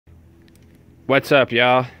What's up,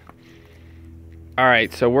 y'all?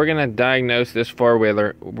 Alright, so we're gonna diagnose this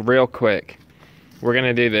four-wheeler real quick. We're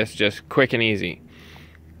gonna do this just quick and easy.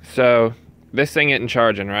 So this thing isn't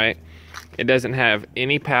charging, right? It doesn't have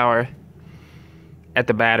any power at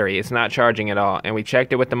the battery. It's not charging at all. And we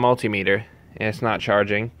checked it with the multimeter and it's not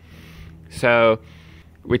charging. So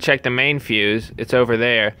we checked the main fuse. It's over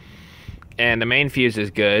there. And the main fuse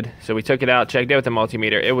is good. So we took it out, checked it with the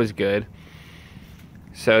multimeter. It was good.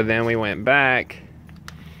 So then we went back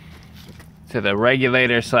to the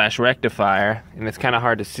regulator slash rectifier, and it's kind of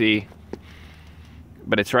hard to see,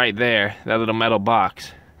 but it's right there, that little metal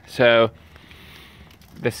box. So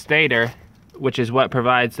the stator, which is what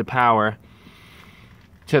provides the power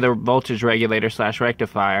to the voltage regulator slash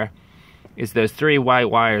rectifier, is those three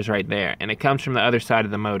white wires right there, and it comes from the other side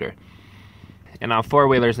of the motor. And on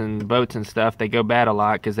four-wheelers and boats and stuff, they go bad a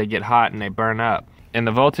lot because they get hot and they burn up. And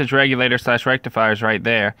the voltage regulator slash rectifier is right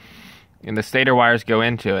there, and the stator wires go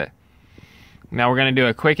into it. Now we're going to do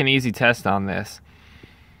a quick and easy test on this.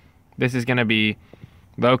 This is going to be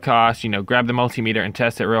low cost, grab the multimeter and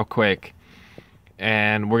test it real quick.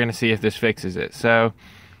 And we're going to see if this fixes it. So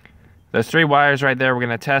those three wires right there, we're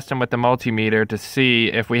going to test them with the multimeter to see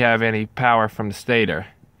if we have any power from the stator.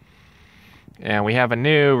 And we have a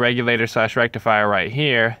new regulator slash rectifier right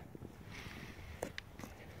here.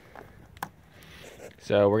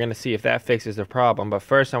 So we're going to see if that fixes the problem. But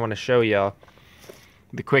first I want to show y'all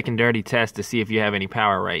the quick and dirty test to see if you have any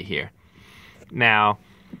power right here. Now,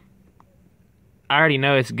 I already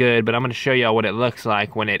know it's good, but I'm going to show y'all what it looks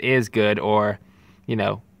like when it is good, or,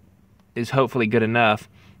 is hopefully good enough.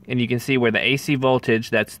 And you can see where the AC voltage,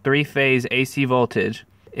 that's three-phase AC voltage,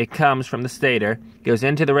 it comes from the stator, goes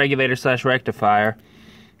into the regulator slash rectifier,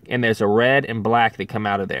 and there's a red and black that come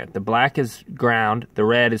out of there. The black is ground, the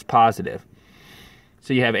red is positive.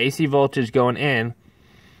 So you have AC voltage going in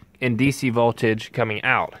and DC voltage coming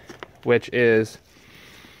out, which is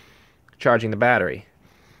charging the battery.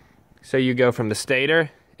 So you go from the stator,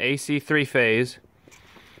 AC three-phase,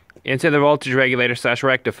 into the voltage regulator slash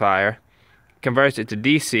rectifier, converts it to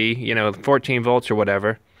DC, 14 volts or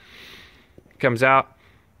whatever, comes out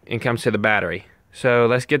and comes to the battery. So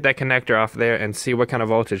let's get that connector off there and see what kind of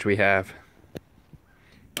voltage we have.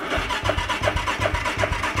 Give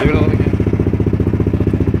it a look again.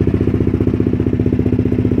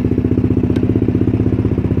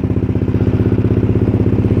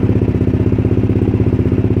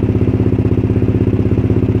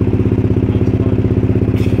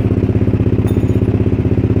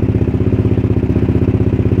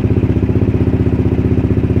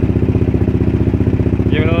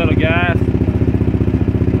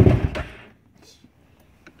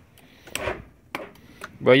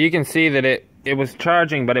 Well, you can see that it was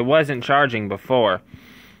charging, but it wasn't charging before.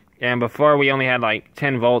 And before we only had like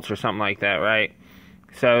 10 volts or something like that, right?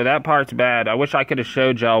 So that part's bad. I wish I could have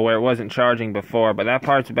showed y'all where it wasn't charging before, but that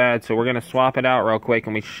part's bad. So we're going to swap it out real quick,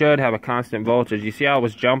 and we should have a constant voltage. You see how it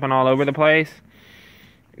was jumping all over the place?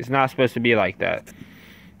 It's not supposed to be like that.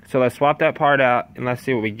 So let's swap that part out, and let's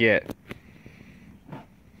see what we get.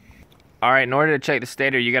 Alright, in order to check the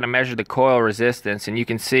stator, you got to measure the coil resistance, and you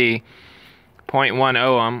can see 0.1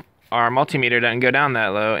 ohm. Our multimeter doesn't go down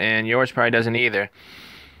that low, and yours probably doesn't either.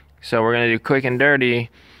 So we're going to do quick and dirty,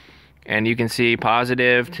 and you can see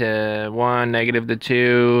positive to 1, negative to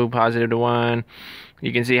 2, positive to 1.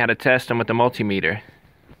 You can see how to test them with the multimeter.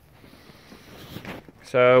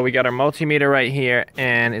 So we got our multimeter right here,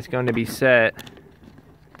 and it's going to be set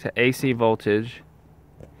to AC voltage.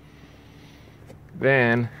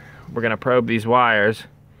 Then we're going to probe these wires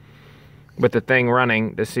with the thing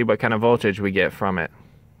running to see what kind of voltage we get from it,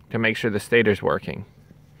 to make sure the stator's working.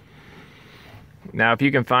 Now if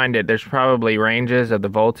you can find it, there's probably ranges of the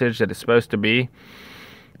voltage that it's supposed to be,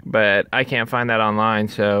 but I can't find that online.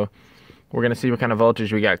 So we're going to see what kind of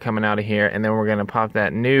voltage we got coming out of here, and then we're going to pop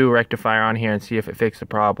that new rectifier on here and see if it fixed the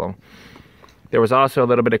problem. There was also a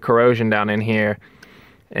little bit of corrosion down in here,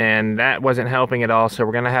 and that wasn't helping at all, so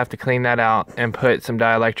we're going to have to clean that out and put some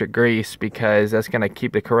dielectric grease, because that's going to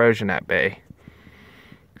keep the corrosion at bay.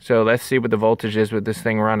 So let's see what the voltage is with this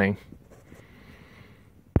thing running.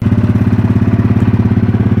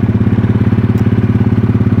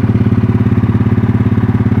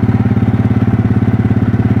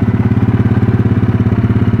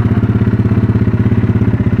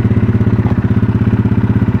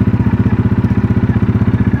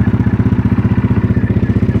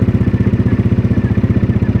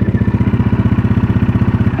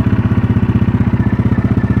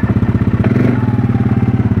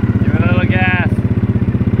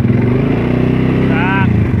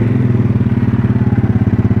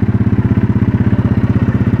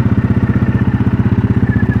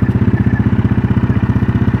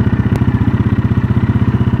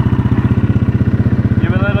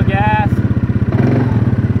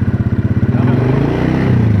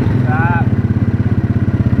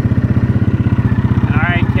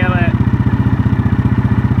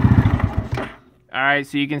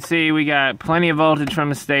 Alright, so you can see we got plenty of voltage from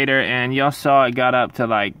the stator, and y'all saw it got up to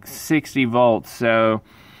like 60 volts, so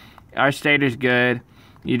our stator's good.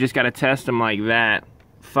 You just got to test them like that.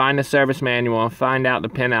 Find the service manual, find out the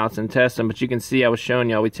pinouts and test them, but you can see I was showing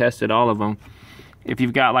y'all we tested all of them. If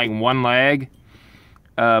you've got like one leg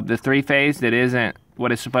of the three-phase that isn't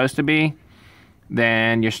what it's supposed to be,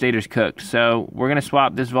 then your stator's cooked. So we're going to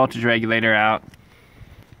swap this voltage regulator out,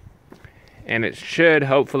 and it should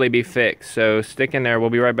hopefully be fixed. So stick in there, we'll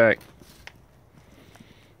be right back.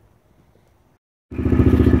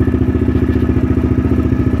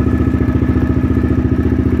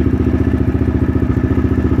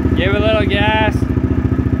 Give it a little gas.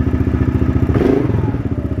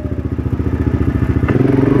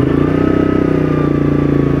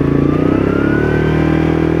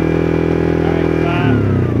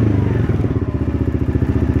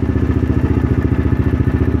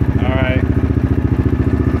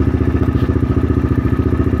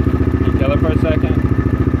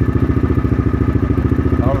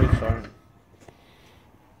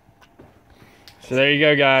 So there you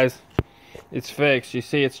go, guys. It's fixed. You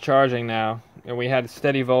see it's charging now. And we had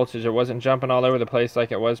steady voltage. It wasn't jumping all over the place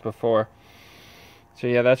like it was before. So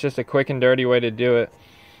yeah, that's just a quick and dirty way to do it.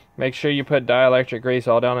 Make sure you put dielectric grease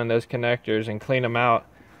all down in those connectors and clean them out,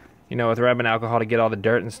 you know, with rubbing alcohol to get all the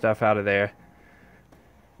dirt and stuff out of there.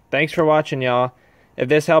 Thanks for watching, y'all. If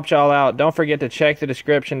this helped y'all out, don't forget to check the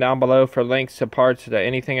description down below for links to parts to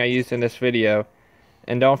anything I used in this video.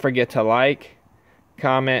 And don't forget to like,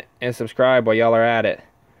 comment, and subscribe while y'all are at it.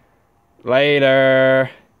 Later.